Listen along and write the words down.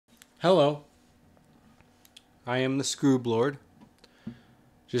Hello, I am the Scroob Lord.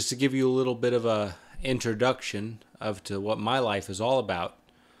 Just to give you a little bit of a introduction to what my life is all about.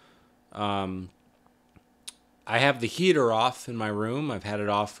 I have the heater off in my room. I've had it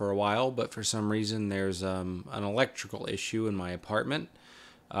off for a while, but for some reason there's an electrical issue in my apartment.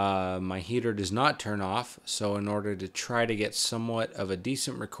 My heater does not turn off, so in order to try to get somewhat of a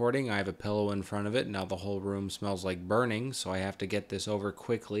decent recording, I have a pillow in front of it. Now the whole room smells like burning, so I have to get this over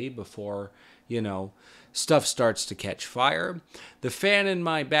quickly before, stuff starts to catch fire. The fan in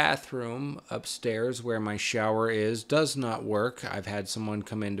my bathroom upstairs where my shower is does not work. I've had someone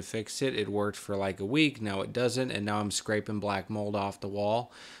come in to fix it. It worked for like a week. Now it doesn't, and now I'm scraping black mold off the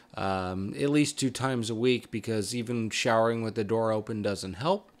wall at least 2 times a week because even showering with the door open doesn't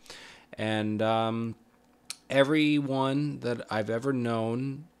help. And everyone that I've ever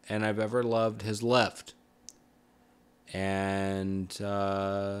known and I've ever loved has left. And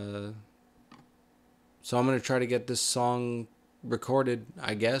so I'm going to try to get this song recorded,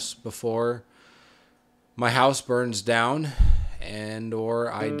 I guess, before my house burns down and or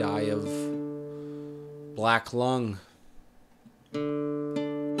I die of black lung.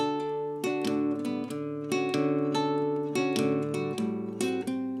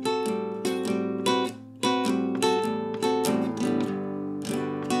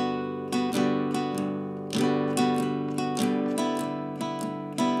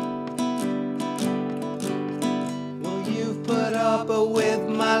 With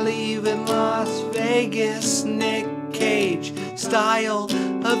my leaving Las Vegas Nick Cage style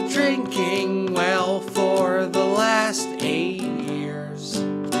of drinking, well, for the last 8 years.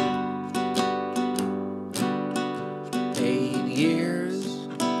 8 years.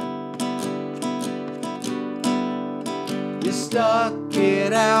 You stuck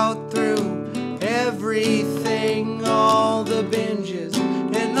it out through everything, all the binges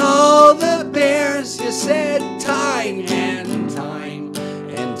and all the beers. You said time and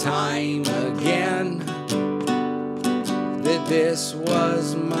time again that this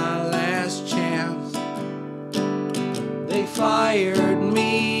was my last chance. They fired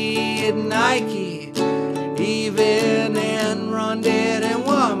me at Nike, even Enron did, and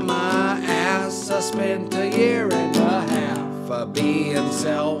won my ass. I spent a year and a half of being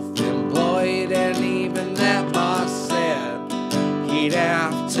self-employed, and even that boss said he'd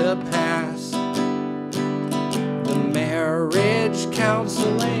have to pass. The marriage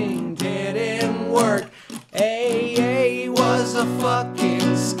counseling didn't work. AA was a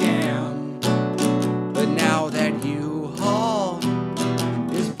fucking scam. But now that U-Haul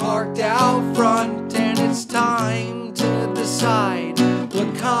is parked out front and it's time to decide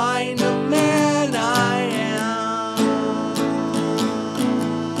what kind of man I am.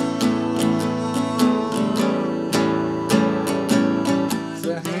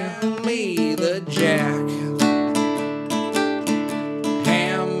 So hand me the jack.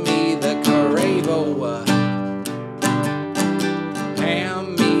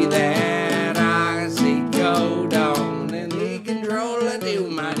 Hand me that icy gold on and the controller to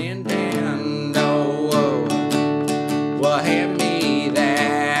my Nintendo. Well, hand me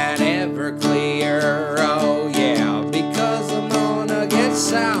that Everclear, oh yeah, because I'm gonna get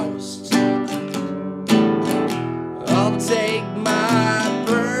soused. I'll take my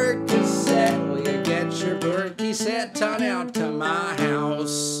Percocet. Will you get your Percocet on out to my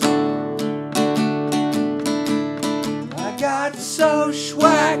house? Got so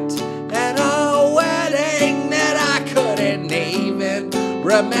schwacked at a wedding that I couldn't even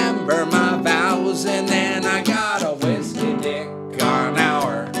remember my vows. And then I got a whiskey dick on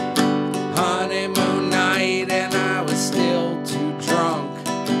our honeymoon night, and I was still too drunk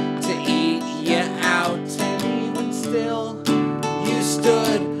to eat you out. And even still, you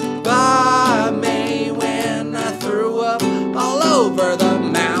stood by me when I threw up all over the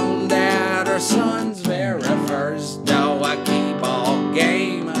mound at our son's very first ball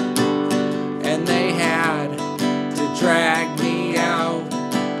game, and they had to drag me out.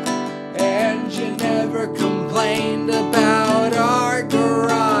 And you never complained about our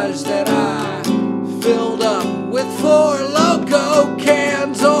garage that I filled up with 4 Loco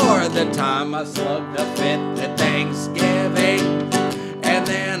cans, or the time I slugged a fit at Thanksgiving and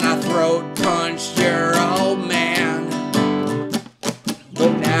then I throat punched your old man.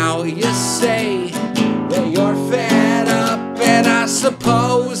 But now you say that you're fed up, and I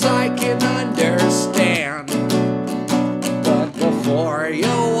suppose I can understand. But before you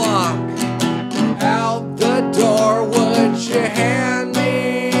walk out the door, would you hand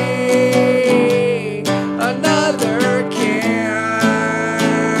me another can?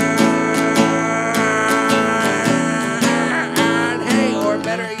 Hey, or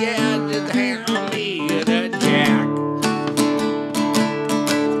better yet, hand me the jack.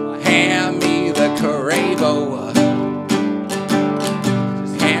 Hand me the Caravo.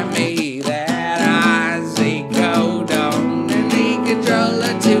 Just hand me that Isaac Godon and the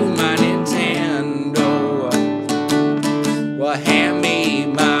controller to my Nintendo. Well, hand me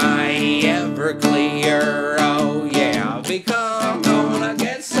my Everclear. Oh yeah, because I'm gonna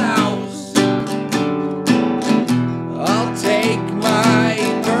get sauce. I'll take my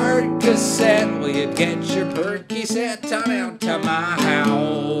Percocet. Will you get your Percocet on out to my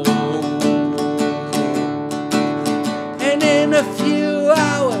house? And in a few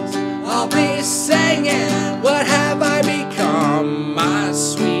hours I'll be singing, what have I become, my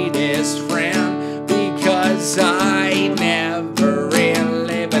sweetest friend? Because I never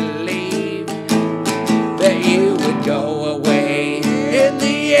really believed that you would go away in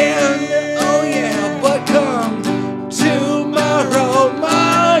the end. Oh yeah, but come tomorrow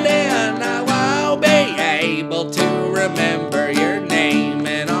morning I will be able to remember your name,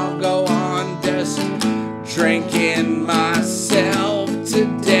 and I'll go on just drinking myself to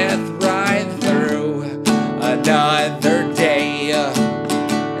death right through another day.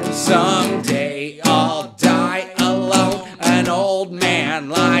 And someday I'll die alone, an old man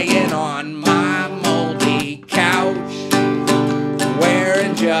lying on my moldy couch,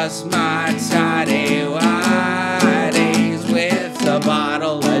 wearing just my tidy whities, with a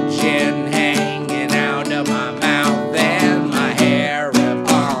bottle of gin hanging out of my mouth and my hair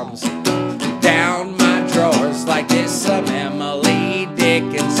bombs down my drawers like this some Emily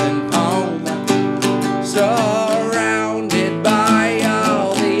Dickinson poem, surrounded by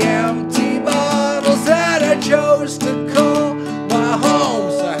all the empty bottles that I chose to call my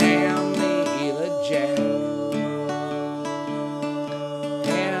home. So hand me the jack,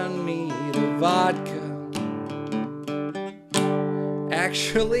 hand me the vodka.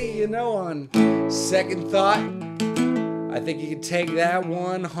 Actually, you know, on second thought, I think you could take that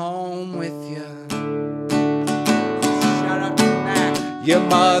one home with you. Shout out to Mac. You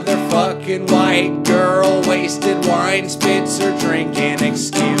motherfucking white girl, wasted wine spits her drinking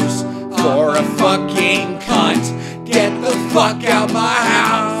excuse for a fucking cunt. Get the fuck out my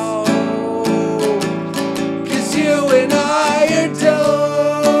house, 'cause you and I are done.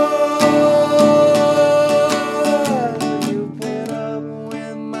 You put up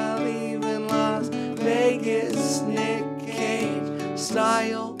with my leaving Las Vegas Nick Cage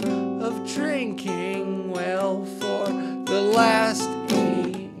style of drinking. Well, for the last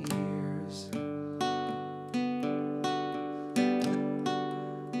 8 years,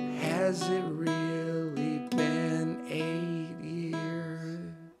 has it really